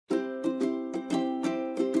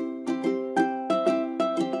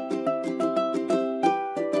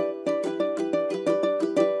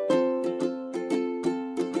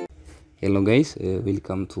Hello guys,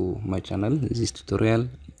 welcome to my channel. In this tutorial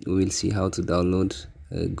we will see how to download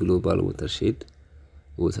Global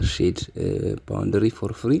Watershed boundary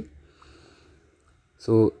for free.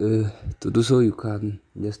 So to do so, you can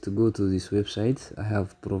just go to this website. I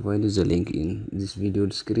have provided the link in this video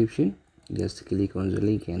description. Just click on the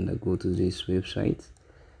link and go to this website.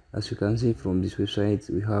 As you can see from this website,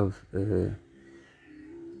 we have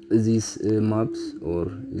these maps or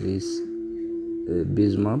this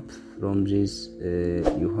base map. From this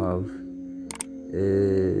you have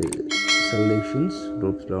selections,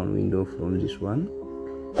 drop down window. From this one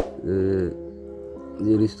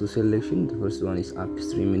there is two selections. The first one is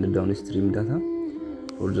upstream and the downstream data.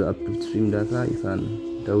 For the upstream data, you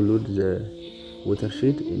can download the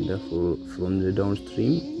watershed, and from the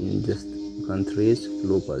downstream you can trace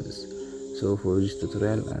flow paths. So for this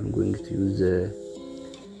tutorial I am going to use the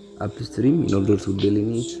upstream in order to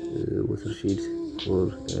delineate watershed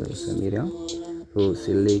for some area. So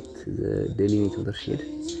select the delineate watershed.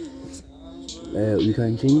 We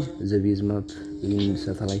can change the base map in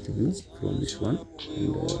satellite view from this one,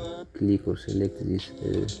 and click or select this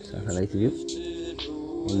satellite view,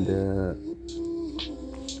 and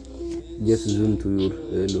just zoom to your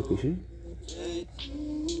location.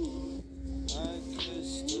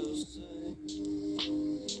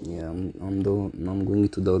 Yeah, I'm going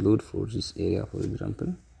to download for this area, for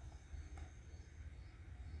example.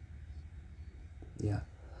 Yeah,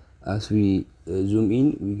 as we zoom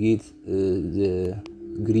in, we get the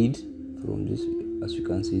grid from this. As you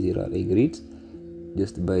can see, there are a grid.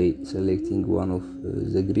 Just by selecting one of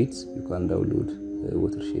the grids, you can download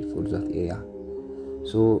watershed for that area.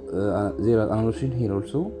 So there are an option here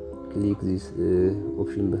also. Click this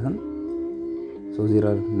option button. So there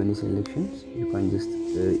are many selections. You can just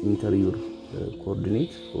enter your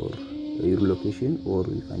coordinates for your location, or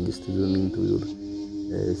you can just zoom into your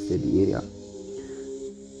study area.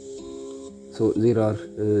 So there are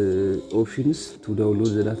options to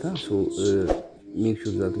download the data. So make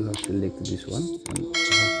sure that you have selected this one, and you have to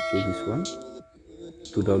check this one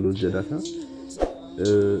to download the data.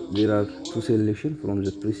 There are two selections from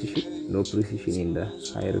the precision, low precision and the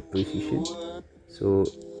higher precision. So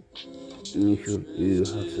make sure you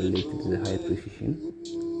have selected the high precision.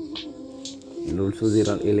 And also there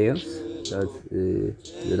are layers that the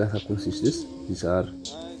data consists. These are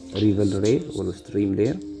river layer or stream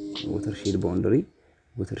layer, watershed boundary,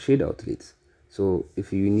 watershed outlets. So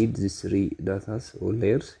if you need these three data or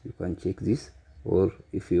layers, you can check this, or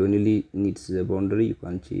if you only need the boundary, you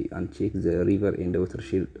can uncheck the river and the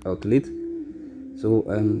watershed outlet. So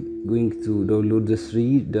I'm going to download the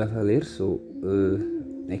three data layers, so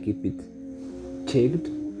I keep it checked.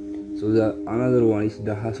 So the another one is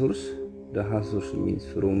data source. Data source means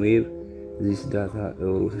from where this data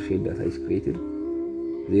or watershed data is created.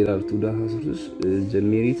 There are two data sources, the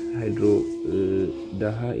merit hydro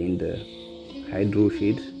data and the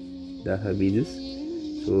hydroshed databases.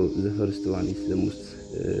 So the first one is the most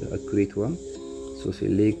accurate one. So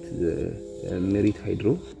select the merit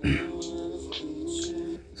hydro.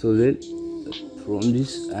 So then from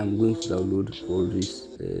this I'm going to download for this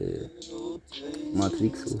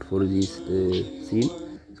matrix or for this scene.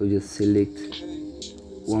 So just select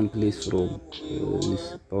one place from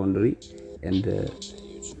this boundary and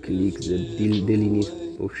click the delineate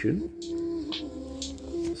option.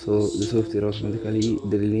 So the software automatically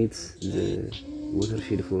delineates the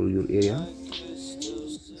watershed for your area.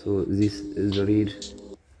 So this is the red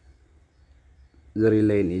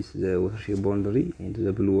line is the watershed boundary, and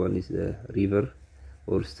the blue one is the river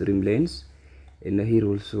or stream lanes, and here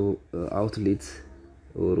also outlets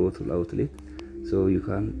or water outlet. So you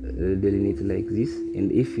can delineate like this,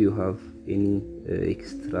 and if you have any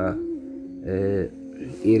extra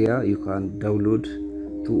area, you can download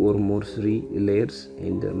two or more three layers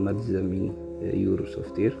and merge them in your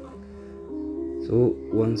software. So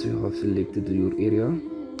once you have selected your area,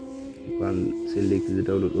 you can select the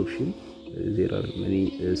download option. There are many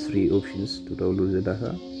three options to download the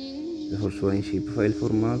data. The first one is shapefile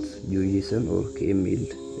format, JSON or KML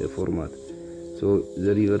format. So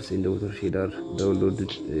the rivers and the watershed are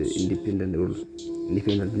downloaded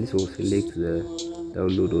independently. So select the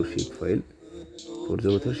download or shapefile. For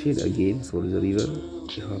the watershed, again for the river,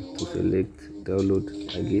 you have to select download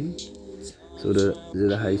again. So the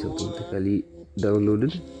data is automatically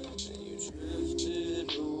downloaded.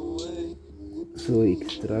 So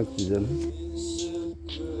extract them.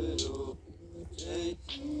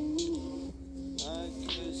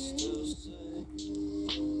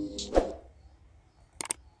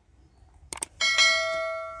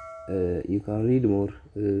 You can read more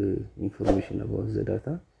information about the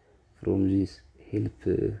data from this help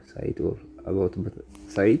site or about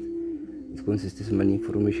site. It consists many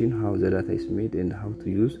information, how the data is made and how to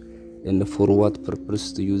use and for what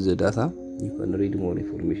purpose to use the data. You can read more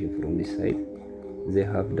information from this site. They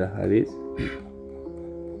have database.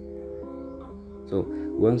 So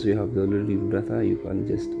once you have downloaded your data, you can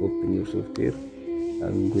just open your software.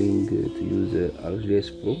 I'm going to use ArcGIS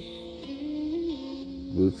Pro.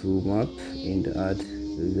 Go to map and add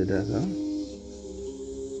the data.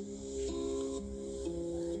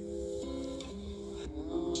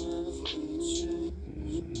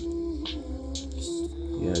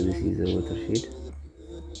 Yeah, this is the watershed.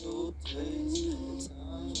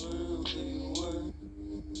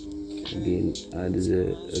 Again, add the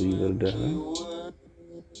river data.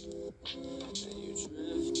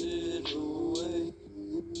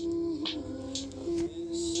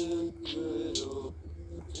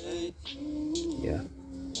 Yeah,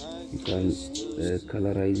 you can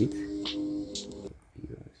colorize it.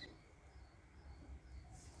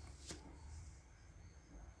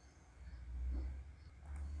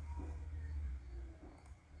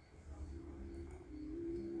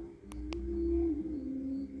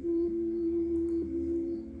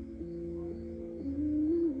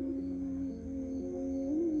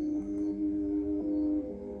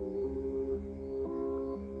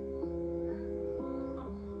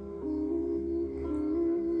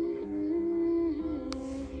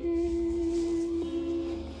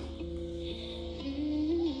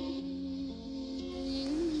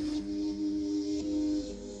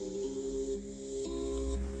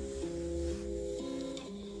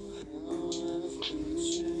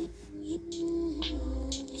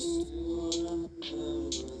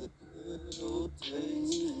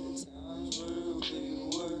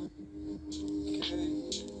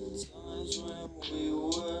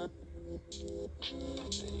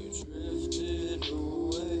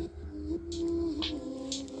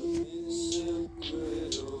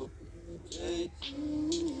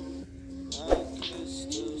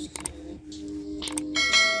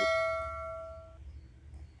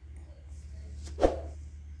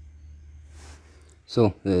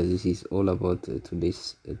 So this is all about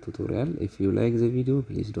today's tutorial. If you like the video,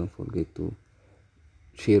 please don't forget to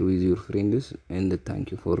share with your friends, and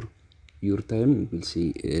thank you for your time. We'll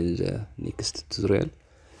see in the next tutorial.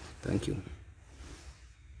 Thank you.